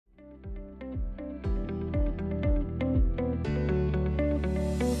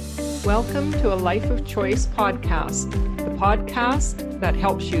Welcome to a Life of Choice podcast, the podcast that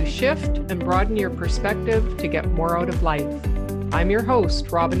helps you shift and broaden your perspective to get more out of life. I'm your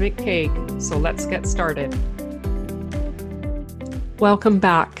host, Robin McTague, so let's get started. Welcome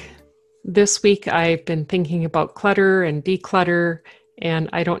back. This week I've been thinking about clutter and declutter, and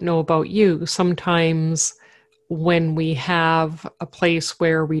I don't know about you, sometimes when we have a place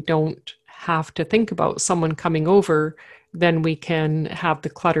where we don't have to think about someone coming over, then we can have the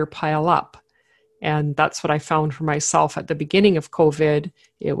clutter pile up. And that's what I found for myself at the beginning of COVID.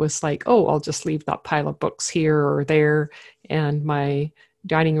 It was like, oh, I'll just leave that pile of books here or there. And my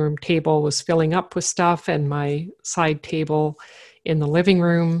dining room table was filling up with stuff, and my side table in the living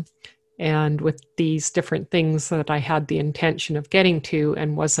room. And with these different things that I had the intention of getting to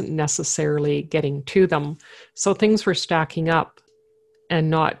and wasn't necessarily getting to them. So things were stacking up, and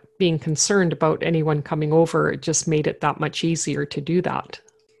not being concerned about anyone coming over, it just made it that much easier to do that.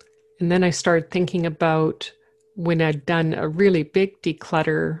 And then I started thinking about when I'd done a really big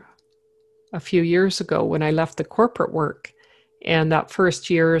declutter a few years ago when I left the corporate work. And that first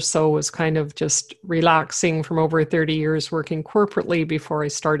year or so was kind of just relaxing from over 30 years working corporately before I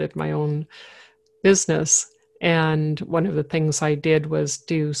started my own business. And one of the things I did was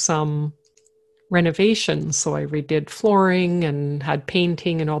do some renovations. So I redid flooring and had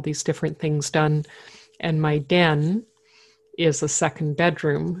painting and all these different things done. And my den is a second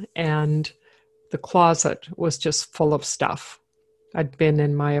bedroom, and the closet was just full of stuff. I'd been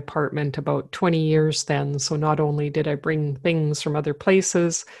in my apartment about 20 years then, so not only did I bring things from other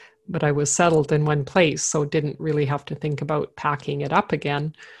places, but I was settled in one place, so didn't really have to think about packing it up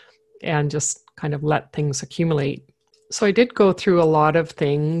again and just kind of let things accumulate. So I did go through a lot of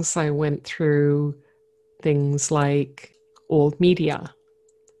things. I went through things like old media,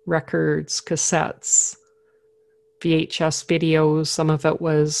 records, cassettes, VHS videos. Some of it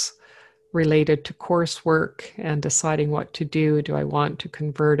was related to coursework and deciding what to do. Do I want to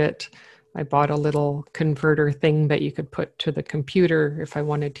convert it? I bought a little converter thing that you could put to the computer if I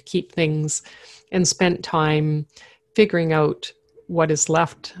wanted to keep things, and spent time figuring out what is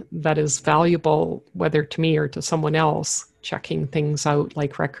left that is valuable, whether to me or to someone else, checking things out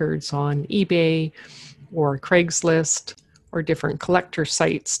like records on eBay or Craigslist or different collector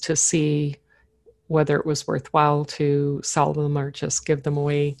sites to see whether it was worthwhile to sell them or just give them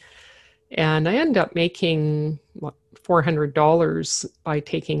away. And I ended up making $400 by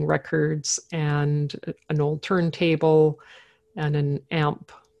taking records and an old turntable and an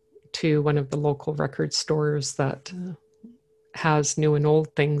amp to one of the local record stores that has new and old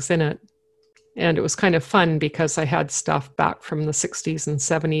things in it. And it was kind of fun because I had stuff back from the 60s and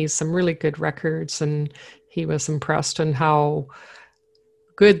 70s, some really good records, and he was impressed in how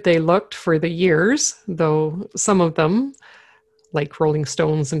good they looked for the years, though some of them, like Rolling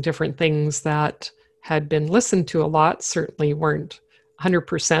Stones and different things that had been listened to a lot, certainly weren't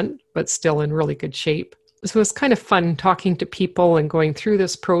 100%, but still in really good shape. So it was kind of fun talking to people and going through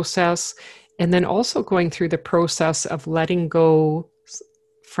this process, and then also going through the process of letting go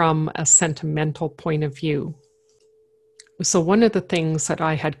from a sentimental point of view. So one of the things that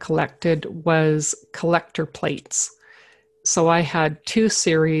I had collected was collector plates. So I had two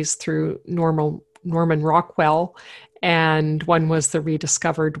series through Norman Rockwell, and one was the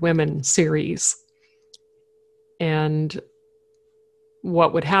Rediscovered Women series. And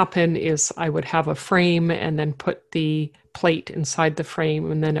what would happen is I would have a frame and then put the plate inside the frame,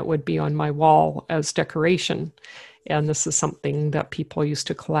 and then it would be on my wall as decoration. And this is something that people used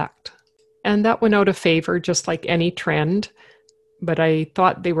to collect. And that went out of favor, just like any trend. But I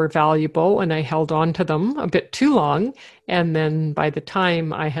thought they were valuable, and I held on to them a bit too long. And then by the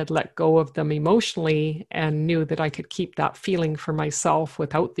time I had let go of them emotionally and knew that I could keep that feeling for myself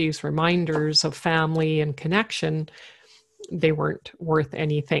without these reminders of family and connection, they weren't worth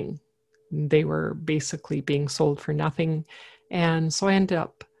anything. They were basically being sold for nothing. And so I ended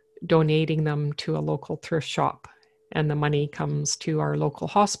up donating them to a local thrift shop, and the money comes to our local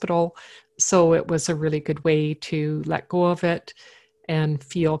hospital. So it was a really good way to let go of it and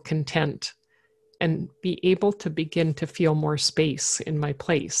feel content and be able to begin to feel more space in my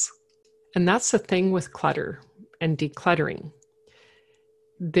place. And that's the thing with clutter and decluttering.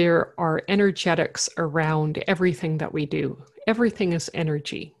 There are energetics around everything that we do. Everything is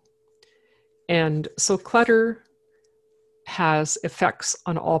energy. And so clutter has effects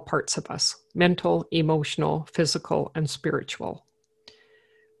on all parts of us: mental, emotional, physical, and spiritual.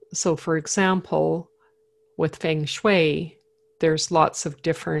 So for example, with Feng Shui, there's lots of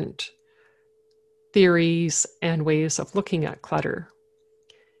different theories and ways of looking at clutter.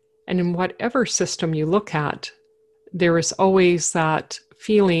 And in whatever system you look at, there is always that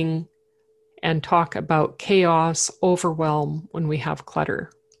feeling and talk about chaos, overwhelm when we have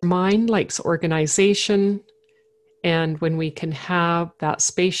clutter. Our mind likes organization, and when we can have that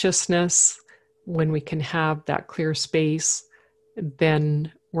spaciousness, when we can have that clear space,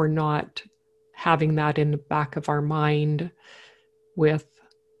 then we're not having that in the back of our mind with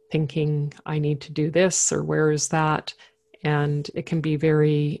thinking, I need to do this, or where is that? And it can be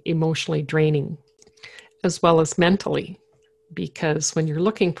very emotionally draining, as well as mentally, because when you're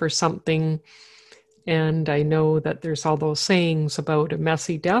looking for something, and I know that there's all those sayings about a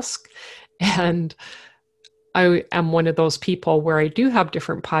messy desk, and I am one of those people where I do have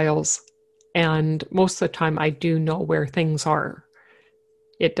different piles, and most of the time I do know where things are.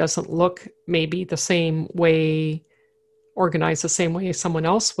 It doesn't look maybe the same way, organized the same way someone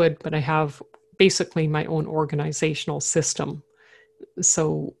else would, but I have basically my own organizational system.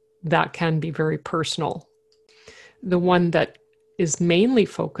 So that can be very personal. The one that is mainly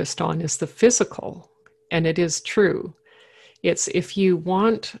focused on is the physical, and it is true. It's if you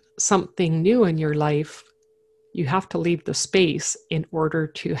want something new in your life, you have to leave the space in order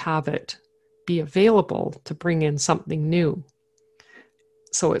to have it be available to bring in something new.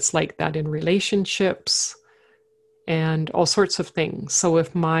 So it's like that in relationships and all sorts of things. So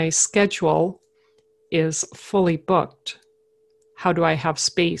if my schedule is fully booked, how do I have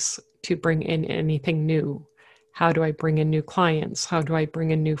space to bring in anything new? How do I bring in new clients? How do I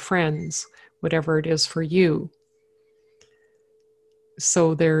bring in new friends? Whatever it is for you.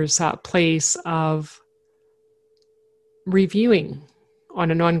 So there's that place of reviewing on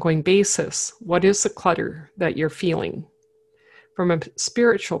an ongoing basis. What is the clutter that you're feeling? From a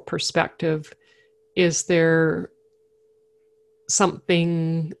spiritual perspective, is there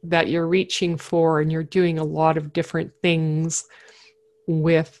something that you're reaching for and you're doing a lot of different things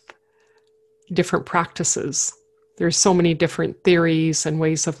with different practices? There's so many different theories and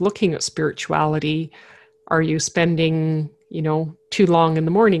ways of looking at spirituality. Are you spending, too long in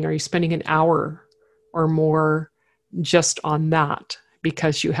the morning? Are you spending an hour or more just on that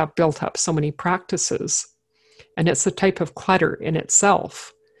because you have built up so many practices? And it's a type of clutter in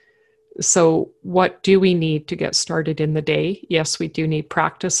itself. So what do we need to get started in the day? Yes, we do need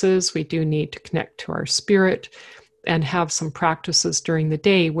practices. We do need to connect to our spirit and have some practices during the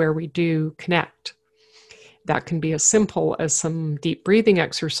day where we do connect. That can be as simple as some deep breathing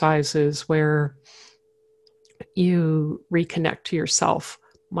exercises where you reconnect to yourself,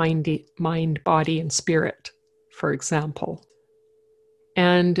 mind, body, and spirit, for example.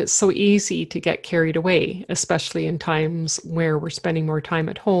 And it's so easy to get carried away, especially in times where we're spending more time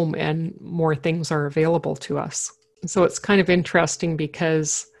at home and more things are available to us. So it's kind of interesting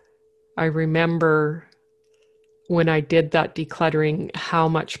because I remember when I did that decluttering, how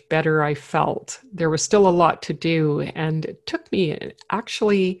much better I felt. There was still a lot to do, and it took me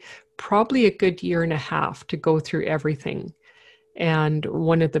actually probably a good year and a half to go through everything. And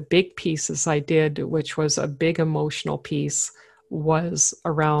one of the big pieces I did, which was a big emotional piece, was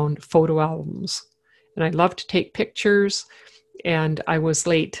around photo albums. And I love to take pictures, and I was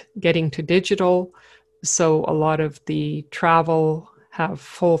late getting to digital. So a lot of the travel have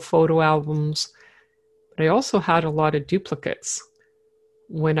full photo albums. But I also had a lot of duplicates.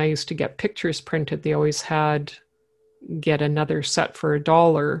 When I used to get pictures printed, they always had get another set for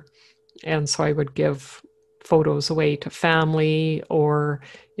 $1. And so I would give photos away to family, or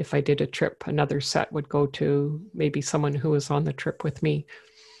if I did a trip, another set would go to maybe someone who was on the trip with me.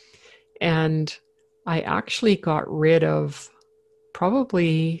 And I actually got rid of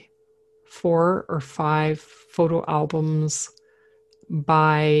probably 4 or 5 photo albums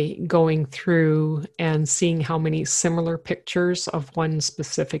by going through and seeing how many similar pictures of one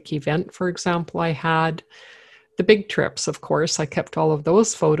specific event, for example, I had. The big trips, of course, I kept all of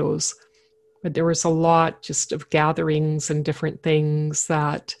those photos, but there was a lot just of gatherings and different things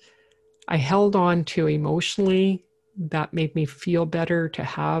that I held on to emotionally that made me feel better to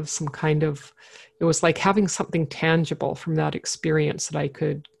have some kind of, it was like having something tangible from that experience that I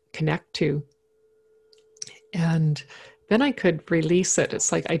could connect to. And then I could release it.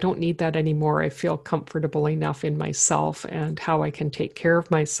 It's like, I don't need that anymore. I feel comfortable enough in myself and how I can take care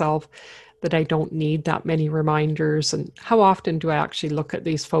of myself that I don't need that many reminders. And how often do I actually look at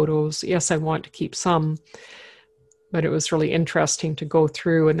these photos? Yes, I want to keep some, but it was really interesting to go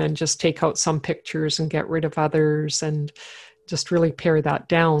through and then just take out some pictures and get rid of others and just really pare that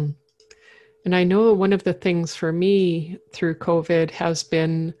down. And I know one of the things for me through COVID has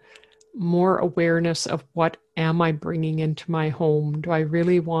been more awareness of what am I bringing into my home? Do I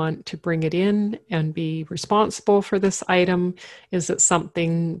really want to bring it in and be responsible for this item? Is it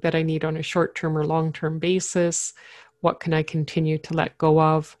something that I need on a short-term or long-term basis? What can I continue to let go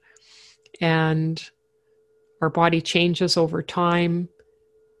of? and our body changes over time.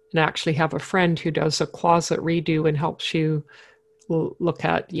 And I actually have a friend who does a closet redo and helps you look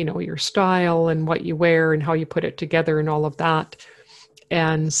at, your style and what you wear and how you put it together and all of that.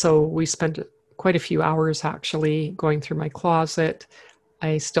 And so we spent quite a few hours actually going through my closet.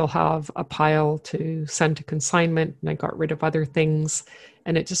 I still have a pile to send to consignment, and I got rid of other things.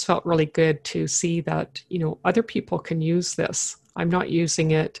 And it just felt really good to see that, other people can use this. I'm not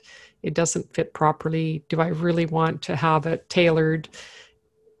using it. It doesn't fit properly. Do I really want to have it tailored?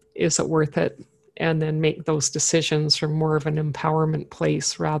 Is it worth it? And then make those decisions from more of an empowerment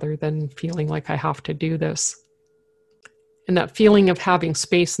place rather than feeling like I have to do this. And that feeling of having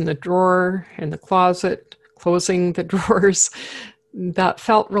space in the drawer and the closet, closing the drawers, that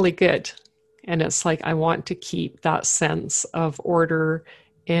felt really good. And it's like, I want to keep that sense of order,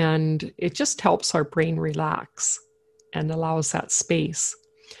 and it just helps our brain relax and allows that space.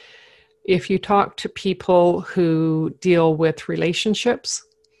 If you talk to people who deal with relationships,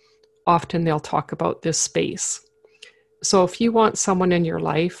 often they'll talk about this space. So if you want someone in your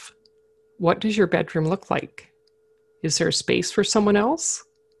life, what does your bedroom look like? Is there a space for someone else?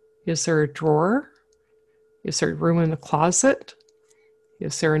 Is there a drawer? Is there a room in the closet?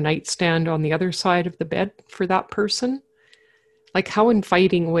 Is there a nightstand on the other side of the bed for that person? Like, how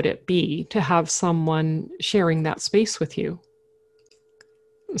inviting would it be to have someone sharing that space with you?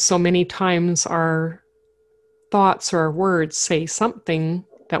 So many times our thoughts or our words say something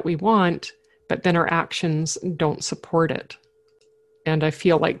that we want, but then our actions don't support it. And I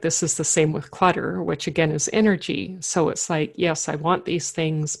feel like this is the same with clutter, which again is energy. So it's like, yes, I want these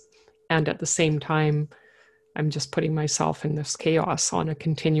things. And at the same time, I'm just putting myself in this chaos on a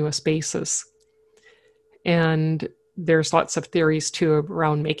continuous basis. And there's lots of theories too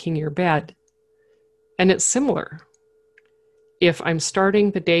around making your bed. And it's similar. If I'm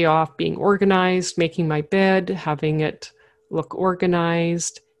starting the day off being organized, making my bed, having it look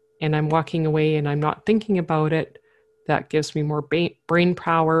organized, and I'm walking away and I'm not thinking about it, that gives me more brain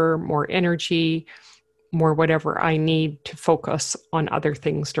power, more energy, more whatever I need to focus on other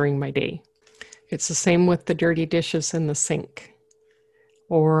things during my day. It's the same with the dirty dishes in the sink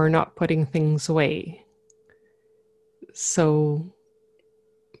or not putting things away. So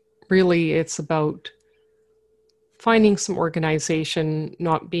really it's about finding some organization,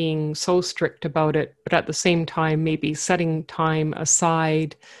 not being so strict about it, but at the same time, maybe setting time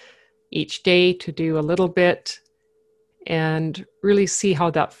aside each day to do a little bit and really see how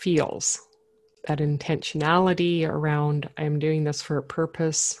that feels. That intentionality around, I'm doing this for a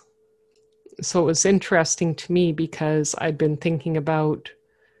purpose. So it was interesting to me because I'd been thinking about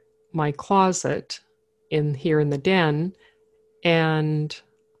my closet here in the den, and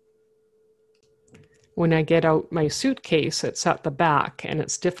when I get out my suitcase, it's at the back and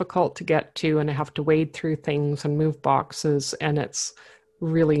it's difficult to get to, and I have to wade through things and move boxes, and it's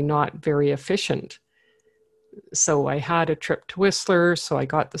really not very efficient. So I had a trip to Whistler, so I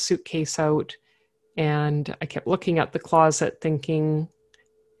got the suitcase out, and I kept looking at the closet thinking,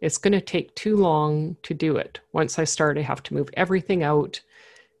 it's going to take too long to do it. Once I start, I have to move everything out.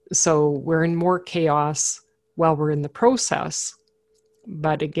 So we're in more chaos while we're in the process.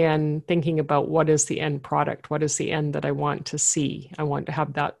 But again, thinking about what is the end product? What is the end that I want to see? I want to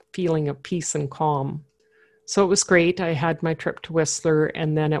have that feeling of peace and calm. So it was great. I had my trip to Whistler,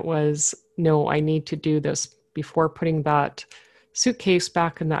 and then it was, no, I need to do this before putting that suitcase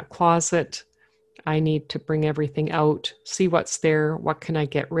back in that closet. I need to bring everything out, see what's there, what can I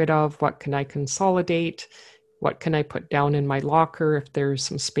get rid of, what can I consolidate, what can I put down in my locker if there's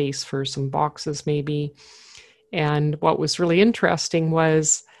some space for some boxes maybe. And what was really interesting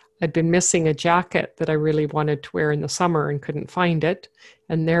was I'd been missing a jacket that I really wanted to wear in the summer and couldn't find it.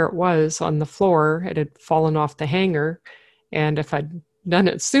 And there it was on the floor. It had fallen off the hanger. And if I'd done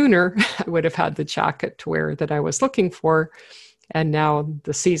it sooner, I would have had the jacket to wear that I was looking for. And now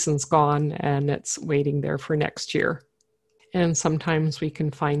the season's gone and it's waiting there for next year. And sometimes we can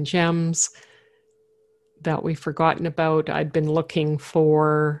find gems that we've forgotten about. I'd been looking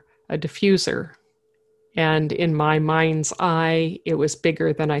for a diffuser, and in my mind's eye, it was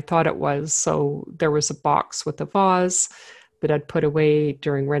bigger than I thought it was. So there was a box with a vase that I'd put away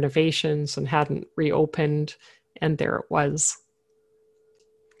during renovations and hadn't reopened, and there it was.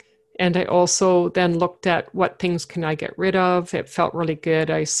 And I also then looked at what things can I get rid of. It felt really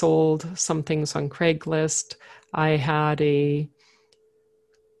good. I sold some things on Craigslist. I had a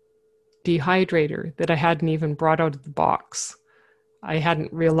dehydrator that I hadn't even brought out of the box. I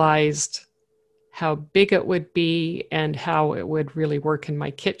hadn't realized how big it would be and how it would really work in my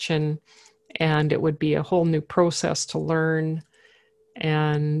kitchen. And it would be a whole new process to learn.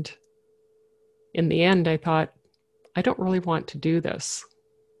 And in the end, I thought, I don't really want to do this.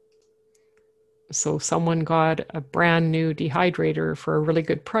 So someone got a brand new dehydrator for a really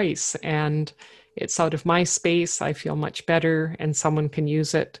good price, and it's out of my space. I feel much better, and someone can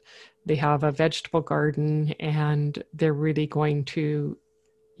use it. They have a vegetable garden, and they're really going to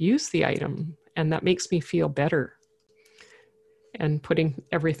use the item, and that makes me feel better. And putting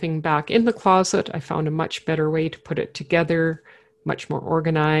everything back in the closet, I found a much better way to put it together, much more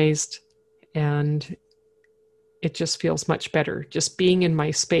organized, and it just feels much better just being in my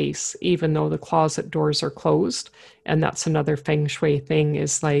space, even though the closet doors are closed. And that's another feng shui thing,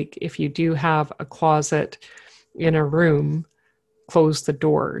 is like, if you do have a closet in a room, close the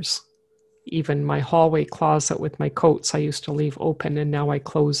doors. Even my hallway closet with my coats, I used to leave open, and now I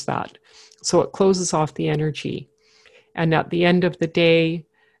close that. So it closes off the energy. And at the end of the day,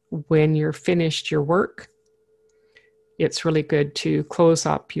 when you're finished your work, it's really good to close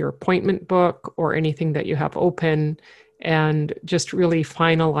up your appointment book or anything that you have open and just really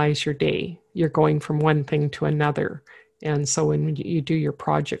finalize your day. You're going from one thing to another. And so when you do your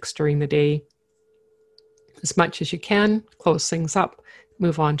projects during the day, as much as you can, close things up,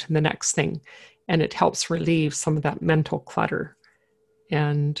 move on to the next thing. And it helps relieve some of that mental clutter,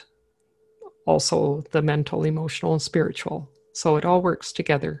 and also the mental, emotional, and spiritual. So it all works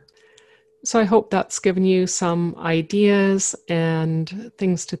together. So I hope that's given you some ideas and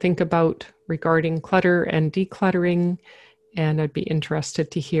things to think about regarding clutter and decluttering. And I'd be interested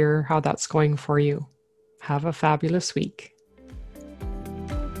to hear how that's going for you. Have a fabulous week.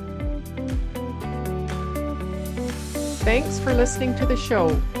 Thanks for listening to the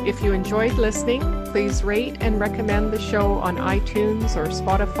show. If you enjoyed listening, please rate and recommend the show on iTunes or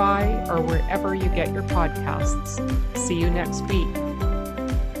Spotify or wherever you get your podcasts. See you next week.